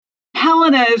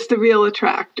Helena is the real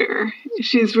attractor.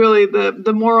 She's really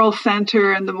the moral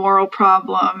center and the moral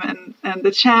problem and the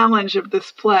challenge of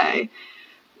this play.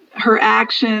 Her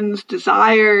actions,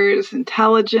 desires,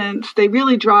 intelligence, they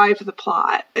really drive the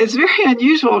plot. It's very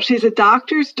unusual. She's a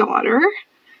doctor's daughter,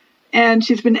 and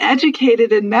she's been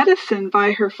educated in medicine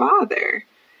by her father.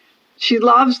 She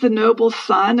loves the noble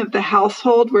son of the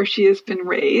household where she has been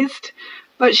raised,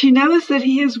 but she knows that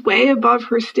he is way above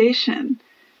her station.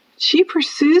 She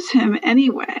pursues him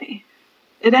anyway.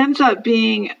 It ends up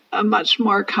being a much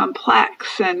more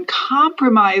complex and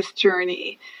compromised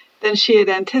journey than she had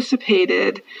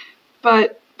anticipated,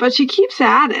 but she keeps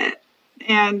at it.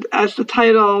 And as the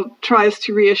title tries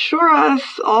to reassure us,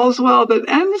 all's well that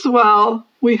ends well,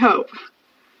 we hope.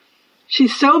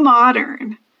 She's so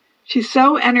modern. She's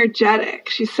so energetic.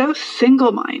 She's so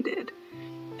single-minded.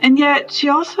 And yet she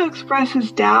also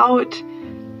expresses doubt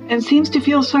and seems to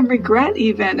feel some regret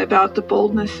even about the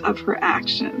boldness of her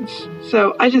actions.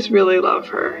 So I just really love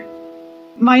her.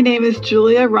 My name is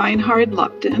Julia Reinhard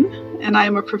Lupton, and I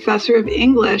am a professor of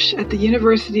English at the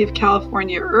University of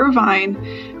California, Irvine,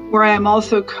 where I am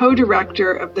also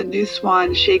co-director of the New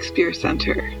Swan Shakespeare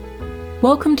Center.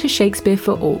 Welcome to Shakespeare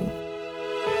for All.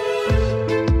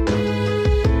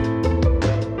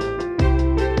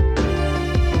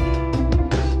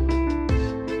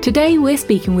 Today we're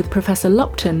speaking with Professor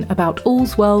Lupton about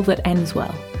All's Well That Ends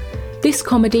Well. This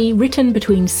comedy, written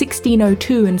between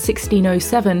 1602 and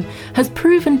 1607, has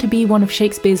proven to be one of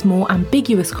Shakespeare's more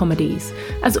ambiguous comedies,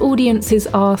 as audiences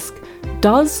ask,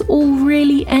 does all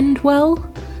really end well?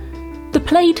 The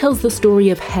play tells the story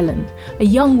of Helen, a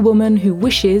young woman who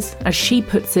wishes, as she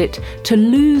puts it, to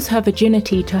lose her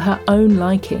virginity to her own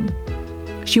liking.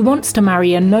 She wants to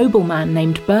marry a nobleman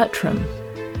named Bertram.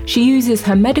 She uses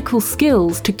her medical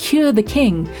skills to cure the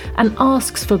king and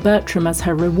asks for Bertram as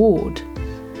her reward.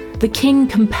 The king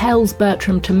compels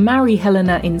Bertram to marry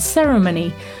Helena in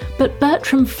ceremony, but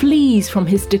Bertram flees from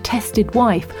his detested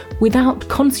wife without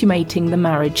consummating the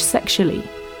marriage sexually.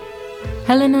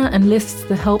 Helena enlists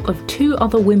the help of two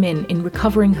other women in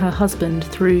recovering her husband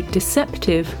through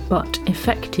deceptive but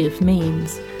effective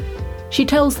means. She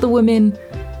tells the women,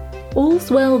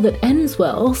 "All's well that ends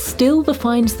well, still the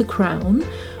finds the crown.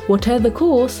 Whate'er the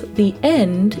course, the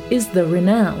end is the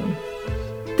renown."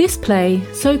 This play,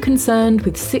 so concerned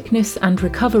with sickness and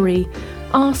recovery,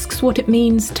 asks what it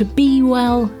means to be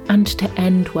well and to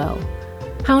end well.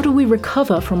 How do we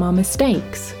recover from our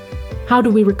mistakes? How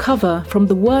do we recover from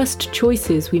the worst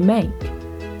choices we make?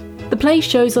 The play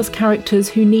shows us characters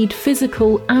who need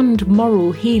physical and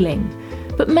moral healing,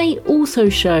 but may also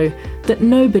show that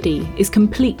nobody is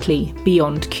completely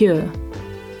beyond cure.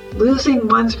 Losing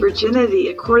one's virginity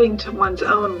according to one's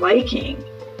own liking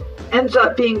ends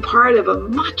up being part of a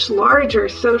much larger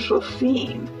social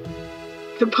theme,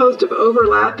 composed of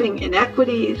overlapping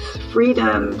inequities,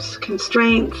 freedoms,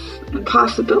 constraints, and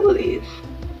possibilities.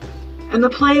 And the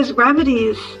play's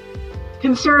remedies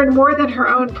concern more than her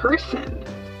own person.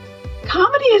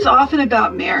 Comedy is often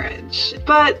about marriage,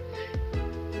 but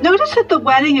notice that the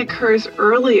wedding occurs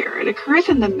earlier. It occurs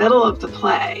in the middle of the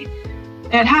play.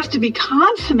 And it has to be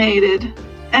consummated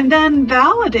and then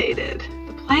validated.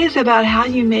 The play is about how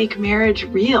you make marriage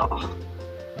real.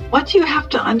 What do you have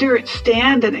to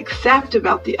understand and accept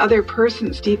about the other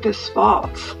person's deepest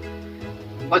faults?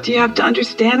 What do you have to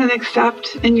understand and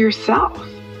accept in yourself?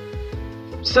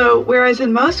 So, whereas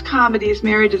in most comedies,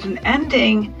 marriage is an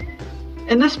ending,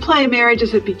 in this play, marriage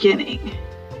is a beginning.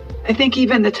 I think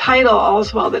even the title,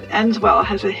 All's Well That Ends Well,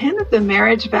 has a hint of the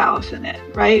marriage vows in it,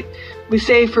 right? We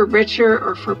say for richer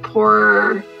or for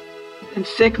poorer, in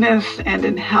sickness and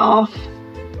in health.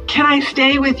 Can I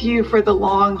stay with you for the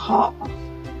long haul?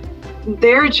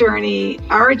 Their journey,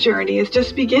 our journey, is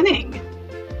just beginning.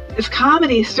 It's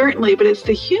comedy, certainly, but it's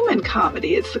the human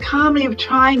comedy. It's the comedy of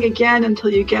trying again until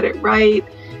you get it right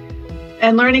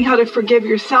and learning how to forgive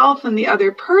yourself and the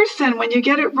other person when you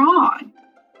get it wrong.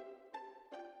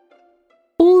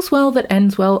 All's Well That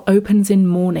Ends Well opens in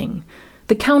mourning.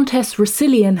 The Countess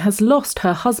Rousillon has lost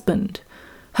her husband.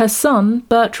 Her son,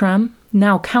 Bertram,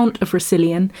 now Count of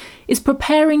Rousillon, is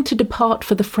preparing to depart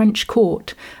for the French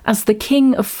court, as the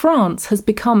King of France has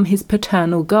become his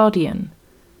paternal guardian.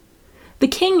 The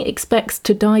king expects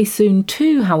to die soon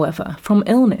too, however, from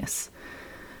illness.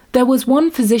 There was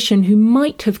one physician who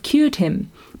might have cured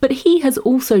him, but he has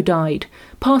also died,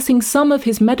 passing some of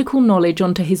his medical knowledge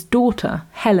onto his daughter,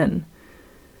 Helen.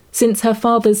 Since her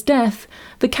father's death,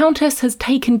 the Countess has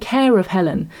taken care of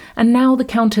Helen, and now the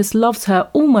Countess loves her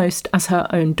almost as her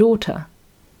own daughter.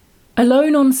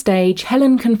 Alone on stage,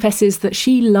 Helen confesses that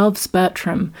she loves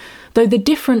Bertram, though the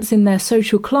difference in their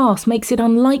social class makes it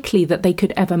unlikely that they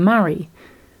could ever marry.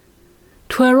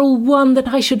 "'Twere all one that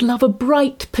I should love a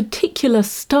bright, particular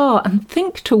star, and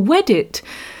think to wed it.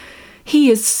 He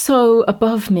is so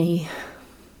above me."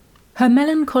 Her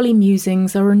melancholy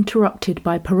musings are interrupted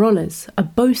by Parolles, a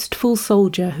boastful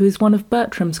soldier who is one of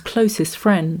Bertram's closest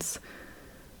friends.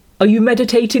 "Are you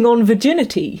meditating on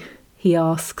virginity?" he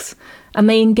asks, and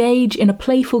they engage in a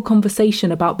playful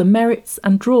conversation about the merits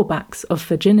and drawbacks of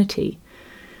virginity.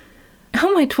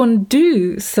 "How might one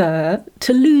do, sir,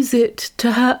 to lose it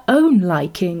to her own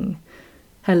liking?"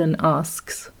 Helen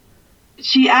asks.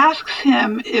 She asks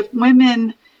him if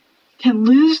women can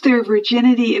lose their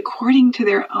virginity according to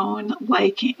their own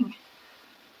liking.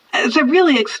 It's a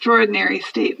really extraordinary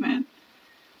statement.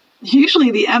 Usually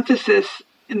the emphasis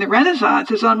in the Renaissance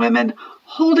is on women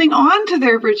holding on to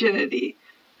their virginity,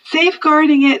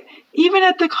 safeguarding it even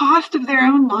at the cost of their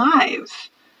own lives.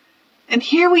 And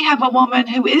here we have a woman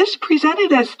who is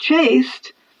presented as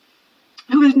chaste,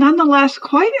 who is nonetheless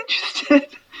quite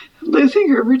interested in losing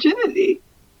her virginity.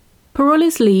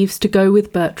 Parolles leaves to go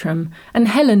with Bertram, and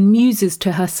Helen muses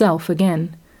to herself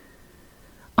again.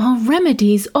 "Our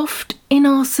remedies oft in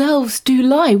ourselves do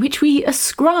lie, which we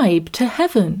ascribe to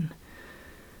heaven."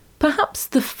 Perhaps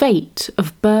the fate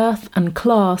of birth and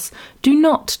class do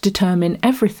not determine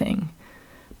everything.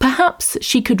 Perhaps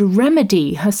she could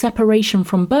remedy her separation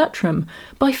from Bertram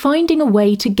by finding a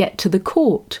way to get to the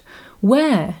court,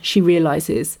 where, she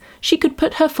realises, she could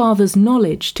put her father's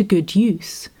knowledge to good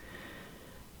use.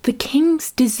 The king's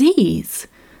disease.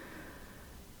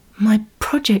 My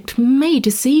project may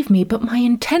deceive me, but my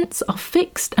intents are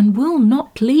fixed and will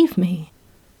not leave me.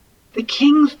 The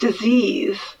king's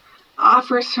disease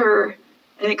offers her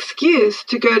an excuse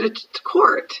to go to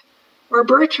court, where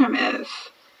Bertram is,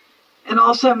 and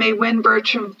also may win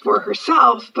Bertram for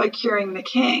herself by curing the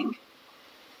king.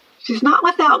 She's not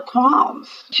without qualms.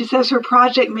 She says her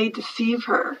project may deceive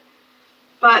her,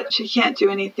 but she can't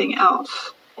do anything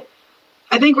else.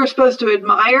 I think we're supposed to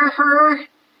admire her,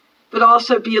 but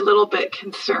also be a little bit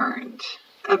concerned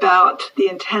about the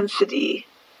intensity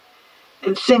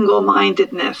and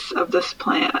single-mindedness of this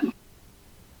plan.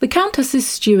 The Countess's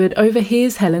steward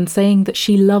overhears Helen saying that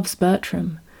she loves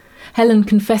Bertram. Helen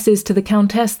confesses to the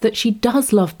Countess that she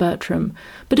does love Bertram,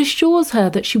 but assures her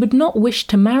that she would not wish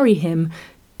to marry him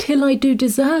till I do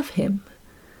deserve him.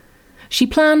 She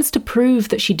plans to prove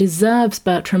that she deserves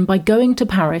Bertram by going to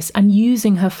Paris and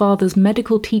using her father's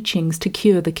medical teachings to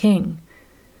cure the king.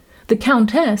 The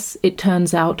Countess, it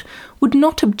turns out, would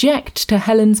not object to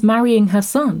Helen's marrying her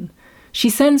son. She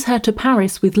sends her to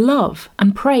Paris with love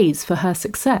and praise for her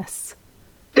success.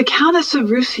 The Countess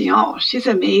of Roussillon, she's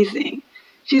amazing.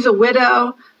 She's a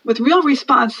widow with real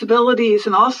responsibilities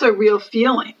and also real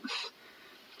feelings.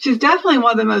 She's definitely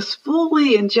one of the most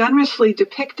fully and generously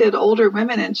depicted older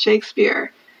women in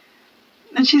Shakespeare.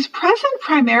 And she's present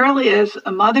primarily as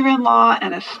a mother-in-law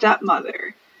and a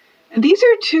stepmother. And these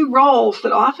are two roles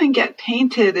that often get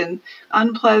painted in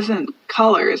unpleasant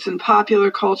colors in popular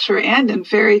culture and in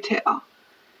fairy tale.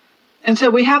 And so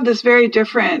we have this very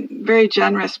different, very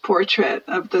generous portrait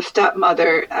of the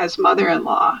stepmother as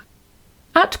mother-in-law.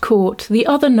 At court, the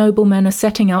other noblemen are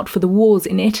setting out for the wars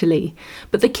in Italy,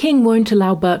 but the king won't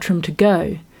allow Bertram to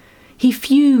go. He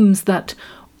fumes that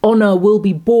honour will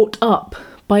be bought up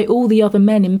by all the other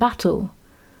men in battle.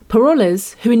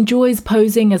 Parolles, who enjoys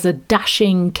posing as a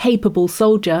dashing, capable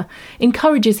soldier,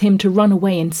 encourages him to run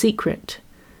away in secret.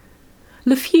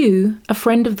 Lefeu, a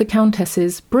friend of the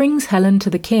Countess's, brings Helen to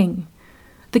the king.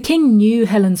 The king knew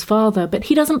Helen's father, but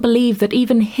he doesn't believe that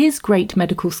even his great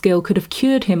medical skill could have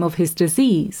cured him of his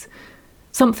disease,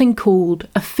 something called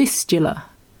a fistula.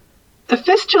 A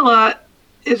fistula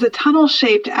is a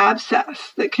tunnel-shaped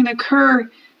abscess that can occur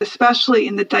especially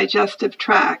in the digestive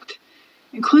tract,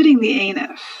 including the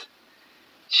anus.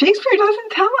 Shakespeare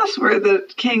doesn't tell us where the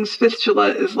king's fistula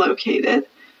is located,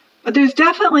 but there's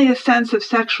definitely a sense of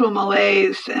sexual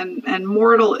malaise and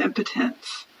mortal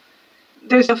impotence.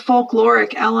 There's a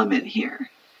folkloric element here.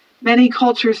 Many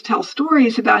cultures tell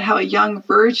stories about how a young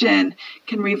virgin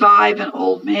can revive an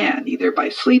old man, either by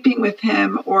sleeping with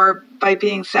him or by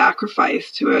being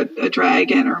sacrificed to a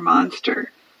dragon or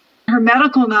monster. Her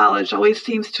medical knowledge always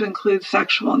seems to include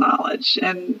sexual knowledge,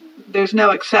 and there's no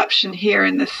exception here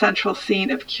in this central scene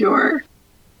of cure.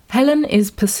 Helen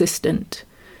is persistent.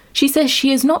 She says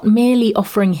she is not merely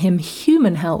offering him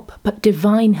human help, but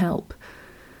divine help.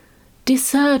 "Dear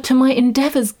sir, to my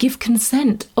endeavours give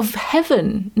consent. Of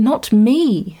heaven, not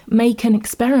me, make an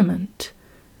experiment."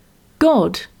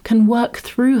 God can work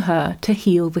through her to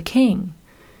heal the king.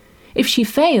 If she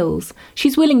fails,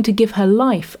 she's willing to give her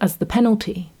life as the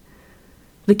penalty.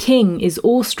 The king is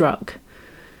awestruck.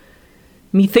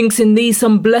 "Methinks in thee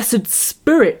some blessed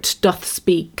spirit doth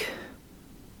speak."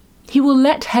 He will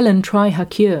let Helen try her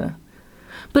cure.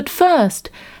 But first,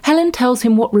 Helen tells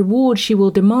him what reward she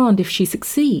will demand if she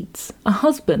succeeds, a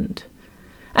husband.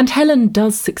 And Helen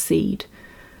does succeed.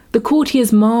 The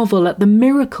courtiers marvel at the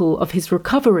miracle of his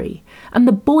recovery, and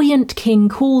the buoyant king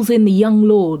calls in the young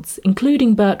lords,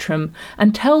 including Bertram,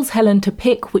 and tells Helen to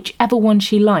pick whichever one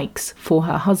she likes for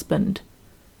her husband.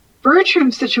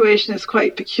 Bertram's situation is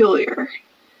quite peculiar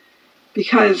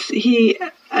because he,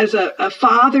 as a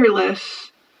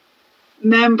fatherless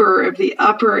member of the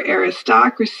upper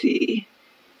aristocracy,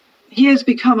 he has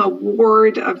become a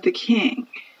ward of the king.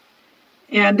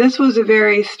 And this was a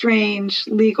very strange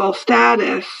legal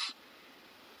status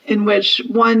in which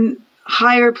one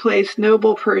higher placed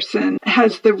noble person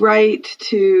has the right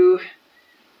to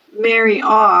marry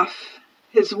off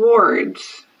his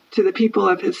wards to the people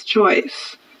of his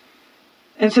choice.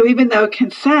 And so even though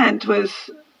consent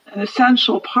was an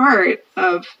essential part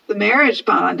of the marriage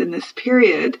bond in this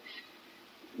period,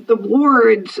 the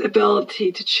ward's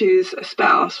ability to choose a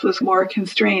spouse was more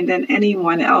constrained than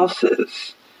anyone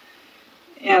else's.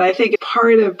 And I think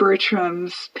part of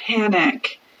Bertram's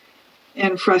panic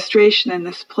and frustration in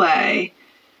this play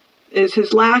is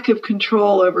his lack of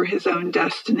control over his own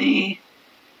destiny.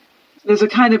 There's a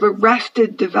kind of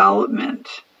arrested development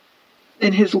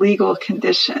in his legal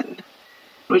condition,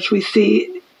 which we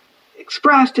see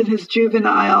expressed in his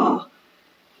juvenile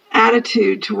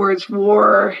attitude towards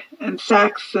war and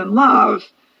sex and love.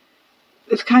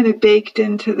 It's kind of baked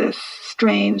into this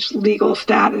strange legal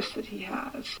status that he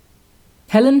has.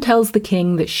 Helen tells the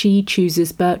king that she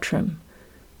chooses Bertram.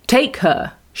 "Take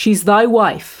her, she's thy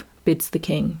wife," bids the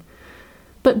king.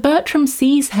 But Bertram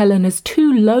sees Helen as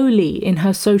too lowly in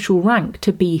her social rank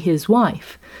to be his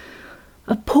wife.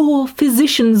 "A poor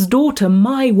physician's daughter,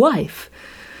 my wife.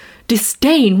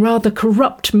 Disdain rather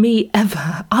corrupt me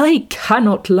ever. I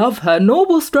cannot love her, nor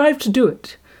will strive to do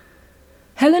it."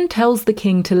 Helen tells the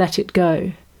king to let it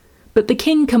go, but the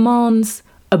king commands,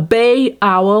 "Obey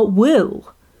our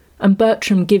will," and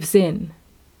Bertram gives in.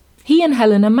 He and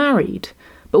Helen are married,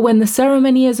 but when the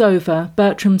ceremony is over,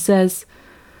 Bertram says,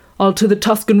 "I'll to the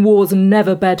Tuscan wars and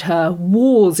never bed her.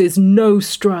 Wars is no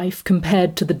strife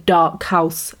compared to the dark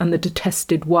house and the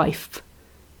detested wife."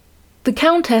 The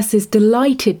Countess is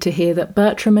delighted to hear that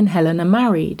Bertram and Helen are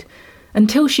married,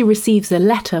 until she receives a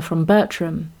letter from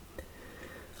Bertram.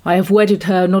 "I have wedded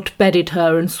her, not bedded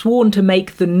her, and sworn to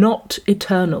make the knot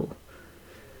eternal."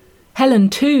 Helen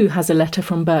too has a letter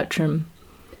from Bertram.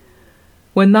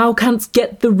 "When thou canst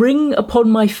get the ring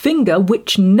upon my finger,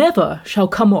 which never shall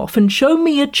come off, and show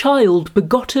me a child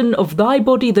begotten of thy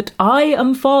body that I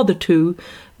am father to,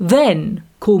 then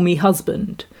call me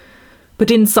husband. But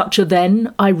in such a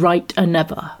then I write a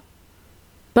never."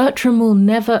 Bertram will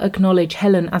never acknowledge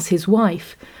Helen as his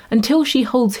wife until she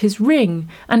holds his ring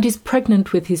and is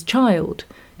pregnant with his child,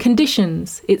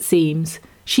 conditions, it seems,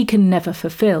 she can never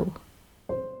fulfill.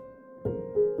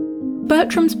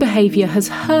 Bertram's behaviour has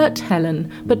hurt Helen,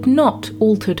 but not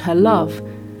altered her love.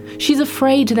 She's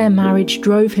afraid their marriage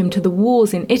drove him to the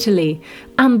wars in Italy,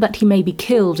 and that he may be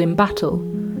killed in battle.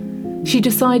 She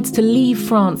decides to leave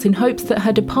France in hopes that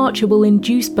her departure will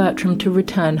induce Bertram to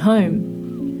return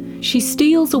home. She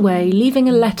steals away, leaving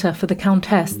a letter for the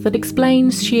Countess that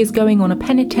explains she is going on a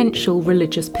penitential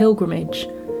religious pilgrimage.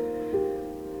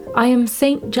 "I am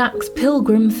St. Jack's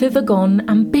pilgrim thither gone,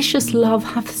 ambitious love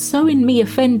hath so in me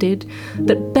offended,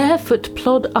 that barefoot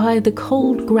plod I the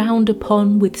cold ground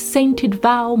upon, with sainted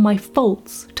vow my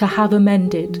faults to have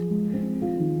amended."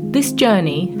 This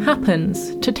journey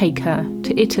happens to take her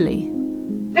to Italy.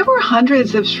 There were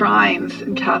hundreds of shrines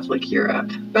in Catholic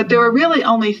Europe, but there were really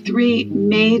only 3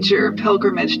 major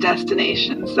pilgrimage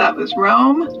destinations. That was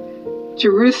Rome,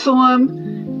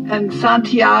 Jerusalem, and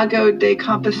Santiago de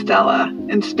Compostela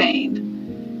in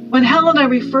Spain. When Helena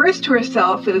refers to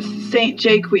herself as St.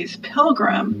 Jacques'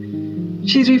 pilgrim,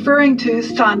 she's referring to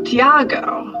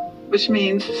Santiago, which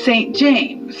means St.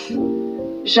 James.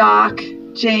 Jacques,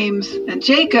 James, and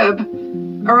Jacob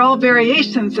are all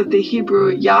variations of the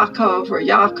Hebrew Yaakov or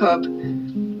Jacob,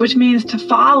 which means to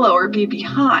follow or be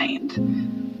behind,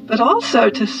 but also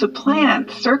to supplant,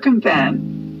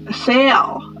 circumvent,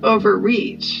 assail,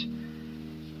 overreach.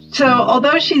 So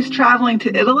although she's traveling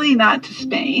to Italy, not to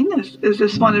Spain, is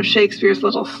this one of Shakespeare's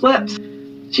little slips,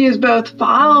 she is both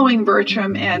following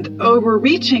Bertram and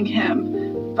overreaching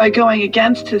him by going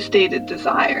against his stated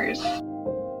desires.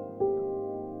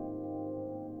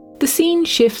 The scene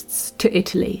shifts to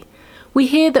Italy, We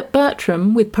hear that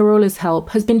Bertram, with Parola's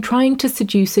help, has been trying to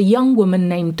seduce a young woman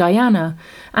named Diana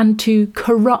and to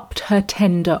corrupt her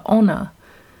tender honour.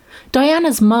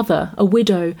 Diana's mother, a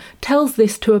widow, tells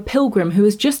this to a pilgrim who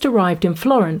has just arrived in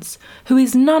Florence, who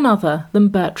is none other than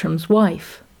Bertram's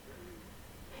wife.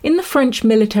 In the French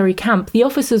military camp, the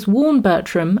officers warn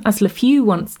Bertram, as Lafeu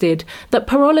once did, that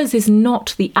Parolles is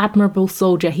not the admirable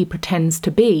soldier he pretends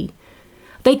to be.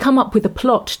 They come up with a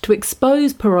plot to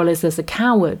expose Parolles as a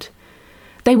coward.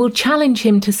 They will challenge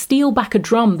him to steal back a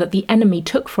drum that the enemy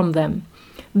took from them.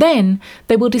 Then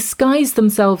they will disguise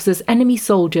themselves as enemy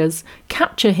soldiers,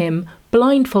 capture him,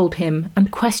 blindfold him,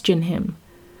 and question him.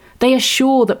 They are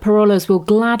sure that Parolles will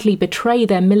gladly betray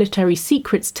their military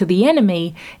secrets to the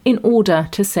enemy in order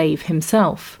to save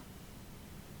himself.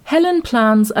 Helen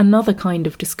plans another kind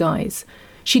of disguise.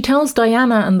 She tells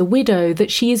Diana and the widow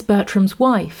that she is Bertram's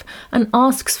wife and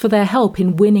asks for their help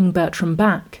in winning Bertram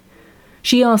back.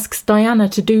 She asks Diana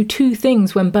to do two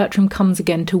things when Bertram comes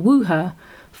again to woo her.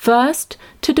 First,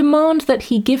 to demand that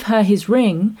he give her his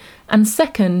ring, and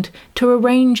second, to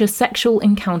arrange a sexual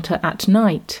encounter at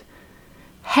night.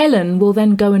 Helen will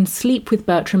then go and sleep with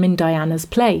Bertram in Diana's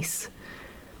place.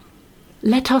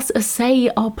 "Let us essay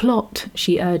our plot,"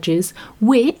 she urges,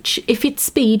 "which, if its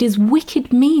speed, is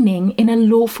wicked meaning in a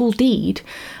lawful deed,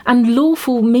 and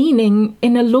lawful meaning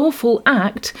in a lawful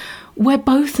act, where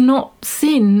both not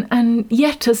sin and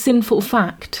yet a sinful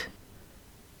fact."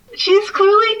 She's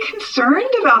clearly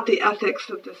concerned about the ethics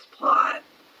of this plot.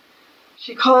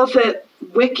 She calls it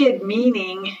wicked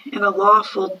meaning in a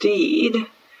lawful deed.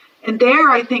 And there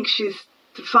I think she's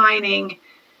defining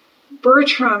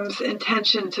Bertram's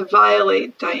intention to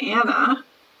violate Diana,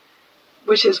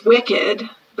 which is wicked,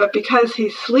 but because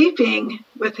he's sleeping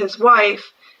with his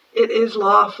wife, it is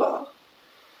lawful.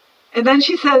 And then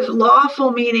she says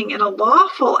lawful meaning in a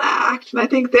lawful act, and I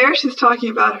think there she's talking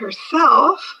about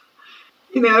herself.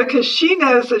 Because she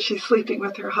knows that she's sleeping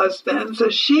with her husband, so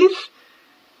she's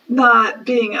not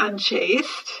being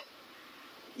unchaste.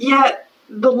 Yet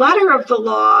the letter of the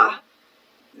law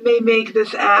may make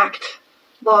this act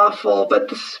lawful, but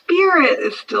the spirit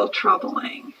is still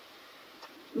troubling.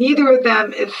 Neither of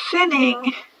them is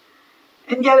sinning,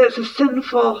 and yet it's a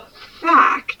sinful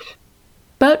fact.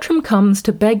 Bertram comes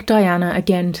to beg Diana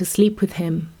again to sleep with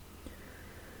him.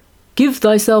 "Give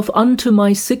thyself unto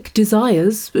my sick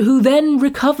desires, who then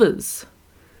recovers."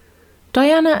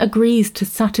 Diana agrees to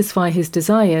satisfy his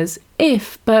desires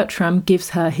if Bertram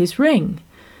gives her his ring.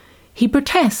 He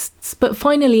protests, but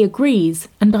finally agrees,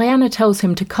 and Diana tells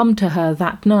him to come to her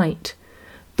that night.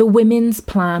 The women's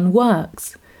plan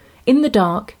works. In the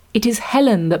dark, it is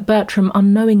Helen that Bertram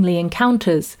unknowingly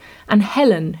encounters, and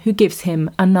Helen who gives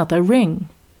him another ring.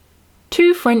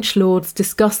 Two French lords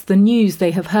discuss the news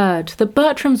they have heard that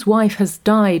Bertram's wife has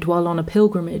died while on a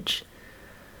pilgrimage.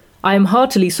 "I am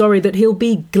heartily sorry that he'll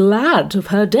be glad of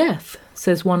her death,"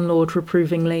 says one lord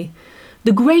reprovingly.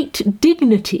 "The great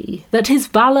dignity that his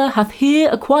valour hath here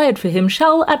acquired for him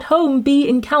shall at home be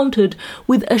encountered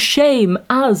with a shame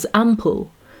as ample."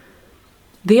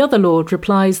 The other lord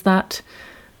replies that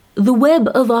 "the web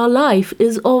of our life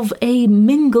is of a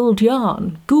mingled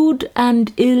yarn, good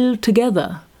and ill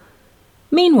together."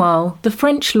 Meanwhile, the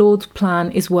French lord's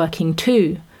plan is working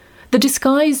too. The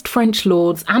disguised French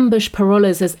lords ambush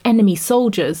Parolles as enemy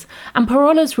soldiers, and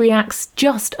Parolles reacts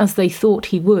just as they thought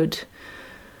he would.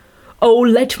 "Oh,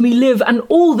 let me live, and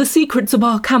all the secrets of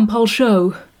our camp I'll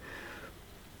show."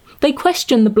 They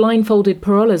question the blindfolded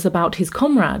Parolles about his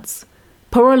comrades.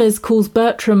 Parolles calls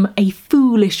Bertram a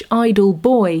foolish idle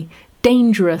boy,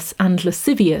 dangerous and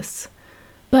lascivious.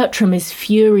 Bertram is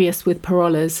furious with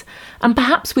Parolles, and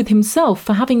perhaps with himself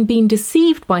for having been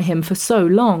deceived by him for so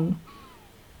long.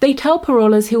 They tell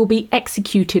Parolles he will be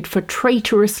executed for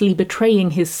traitorously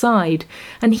betraying his side,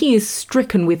 and he is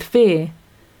stricken with fear.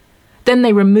 Then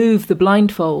they remove the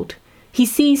blindfold. He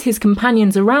sees his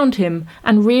companions around him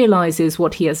and realises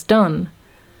what he has done.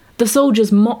 The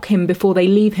soldiers mock him before they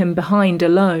leave him behind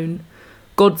alone.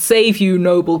 "God save you,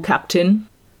 noble captain."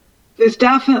 There's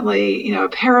definitely, a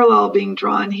parallel being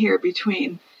drawn here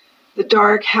between the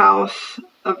dark house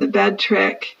of the bed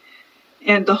trick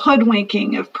and the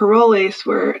hoodwinking of Parolles,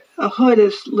 where a hood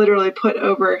is literally put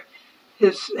over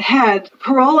his head.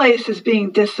 Parolles is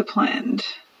being disciplined,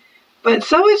 but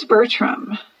so is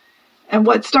Bertram. And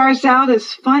what starts out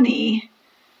as funny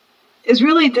is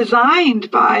really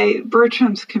designed by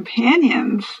Bertram's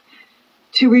companions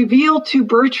to reveal to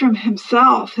Bertram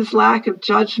himself his lack of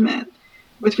judgment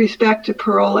with respect to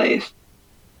Parolles.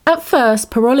 At first,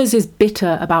 Parolles is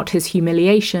bitter about his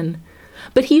humiliation,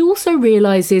 but he also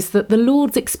realises that the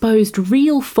lords exposed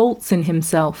real faults in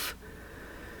himself.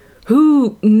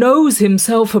 Who knows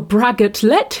himself a braggart,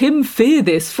 let him fear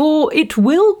this, for it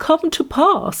will come to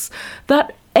pass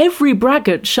that every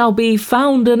braggart shall be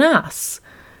found an ass.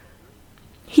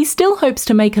 He still hopes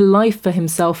to make a life for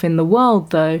himself in the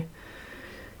world, though.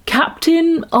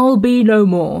 Captain, I'll be no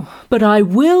more, but I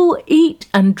will eat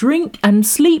and drink and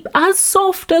sleep as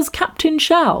soft as captain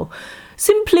shall.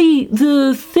 Simply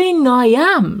the thing I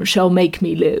am shall make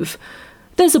me live.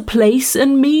 There's a place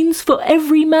and means for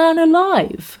every man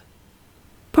alive.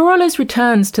 Parolles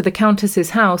returns to the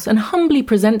Countess's house and humbly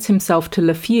presents himself to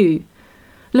Lafeu.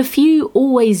 Lafeu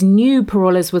always knew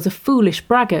Parolles was a foolish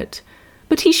braggart,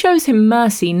 but he shows him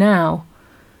mercy now.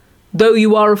 Though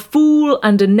you are a fool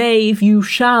and a knave, you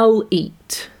shall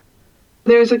eat.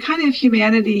 There's a kind of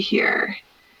humanity here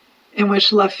in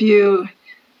which Lafeu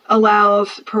allows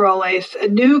Parolles a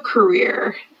new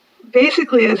career,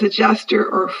 basically as a jester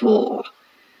or fool.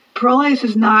 Parolles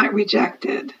is not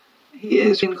rejected. He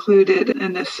is included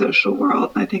in this social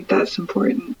world. I think that's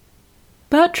important.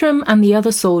 Bertram and the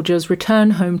other soldiers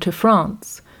return home to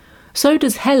France. So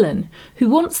does Helen, who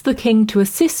wants the king to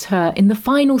assist her in the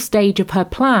final stage of her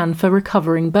plan for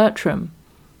recovering Bertram.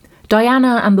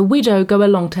 Diana and the widow go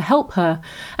along to help her,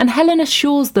 and Helen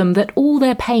assures them that all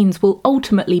their pains will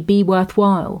ultimately be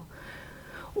worthwhile.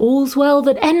 All's well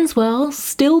that ends well,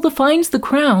 still defines the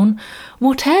crown.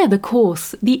 Whate'er the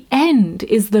course, the end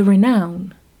is the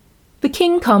renown. The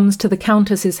king comes to the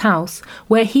Countess's house,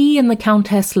 where he and the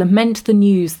Countess lament the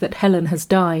news that Helen has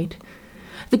died.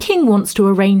 The king wants to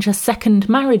arrange a second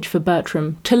marriage for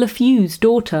Bertram to Lafeu's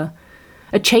daughter.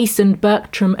 A chastened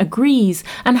Bertram agrees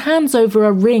and hands over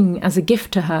a ring as a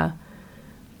gift to her.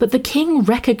 But the king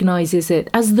recognises it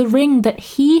as the ring that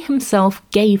he himself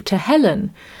gave to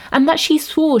Helen, and that she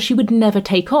swore she would never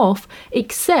take off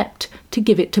except to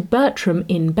give it to Bertram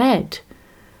in bed.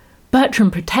 Bertram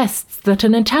protests that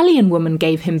an Italian woman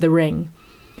gave him the ring.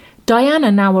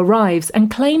 Diana now arrives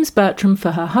and claims Bertram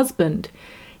for her husband.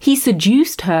 He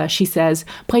seduced her, she says,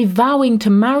 by vowing to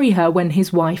marry her when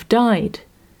his wife died.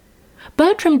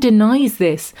 Bertram denies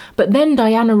this, but then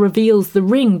Diana reveals the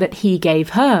ring that he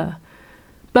gave her.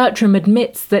 Bertram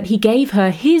admits that he gave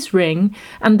her his ring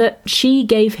and that she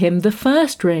gave him the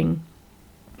first ring.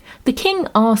 The king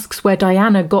asks where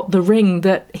Diana got the ring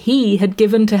that he had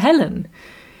given to Helen.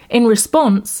 In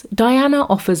response, Diana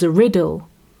offers a riddle.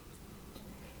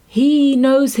 He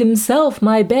knows himself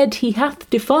my bed he hath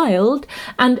defiled,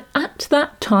 and at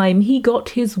that time he got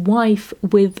his wife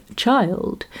with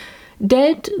child.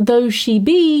 Dead though she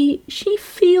be, she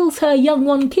feels her young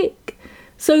one kick.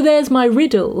 So there's my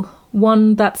riddle,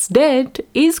 one that's dead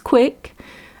is quick,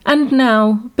 and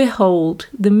now behold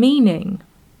the meaning.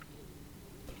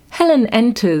 Helen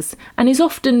enters and is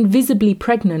often visibly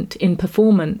pregnant in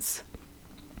performance.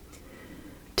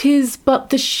 'Tis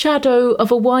but the shadow of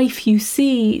a wife you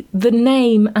see, the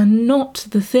name and not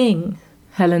the thing,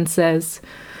 Helen says.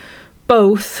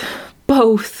 Both,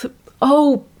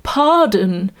 oh,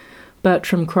 pardon,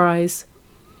 Bertram cries.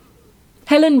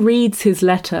 Helen reads his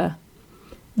letter.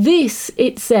 This,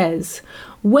 it says,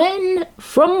 when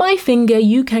from my finger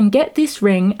you can get this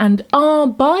ring and are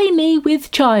by me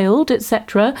with child,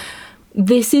 etc.,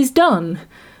 this is done.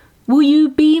 Will you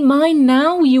be mine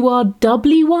now you are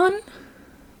doubly one?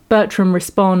 Bertram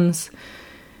responds,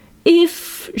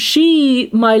 If she,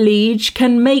 my liege,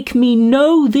 can make me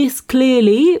know this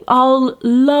clearly, I'll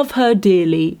love her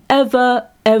dearly, ever,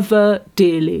 ever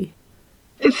dearly.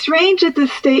 It's strange that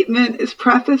this statement is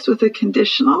prefaced with a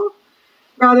conditional,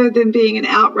 rather than being an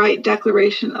outright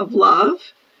declaration of love.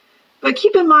 But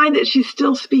keep in mind that she's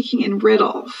still speaking in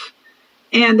riddles,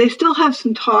 and they still have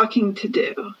some talking to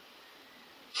do.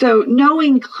 So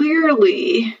knowing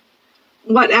clearly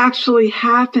what actually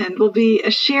happened will be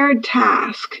a shared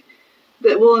task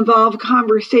that will involve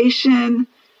conversation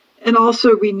and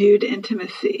also renewed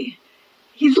intimacy.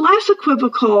 He's less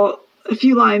equivocal a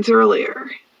few lines earlier.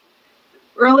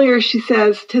 Earlier she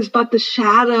says, "'Tis but the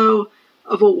shadow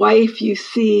of a wife you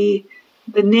see,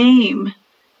 the name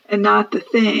and not the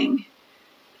thing."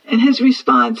 And his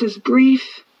response is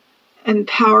brief and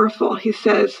powerful. He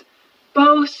says,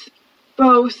 both,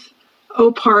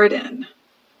 oh pardon.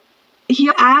 He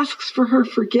asks for her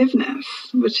forgiveness,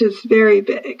 which is very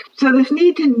big. So this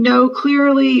need to know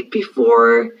clearly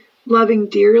before loving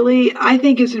dearly, I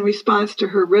think, is in response to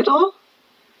her riddle,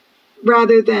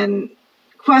 rather than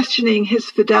questioning his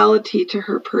fidelity to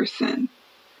her person.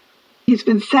 He's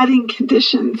been setting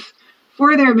conditions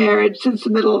for their marriage since the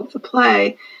middle of the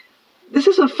play. This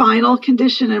is a final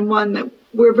condition and one that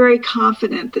we're very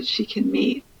confident that she can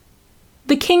meet.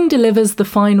 The king delivers the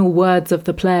final words of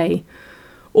the play.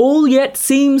 All yet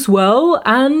seems well,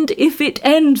 and if it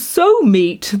end so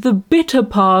meet, the bitter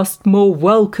past more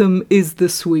welcome is the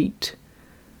sweet.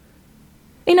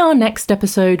 In our next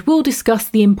episode, we'll discuss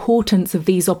the importance of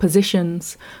these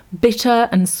oppositions, bitter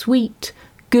and sweet,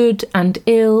 good and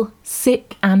ill,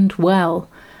 sick and well,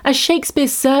 as Shakespeare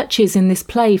searches in this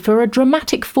play for a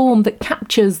dramatic form that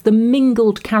captures the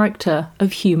mingled character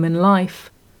of human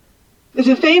life. There's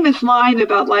a famous line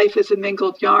about life as a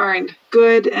mingled yarn,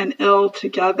 good and ill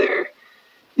together.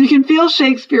 You can feel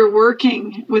Shakespeare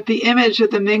working with the image of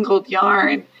the mingled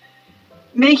yarn,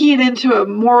 making it into a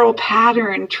moral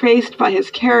pattern traced by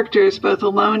his characters both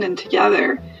alone and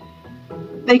together.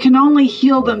 They can only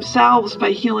heal themselves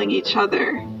by healing each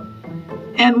other.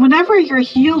 And whenever you're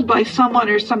healed by someone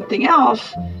or something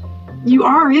else, you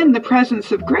are in the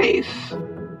presence of grace.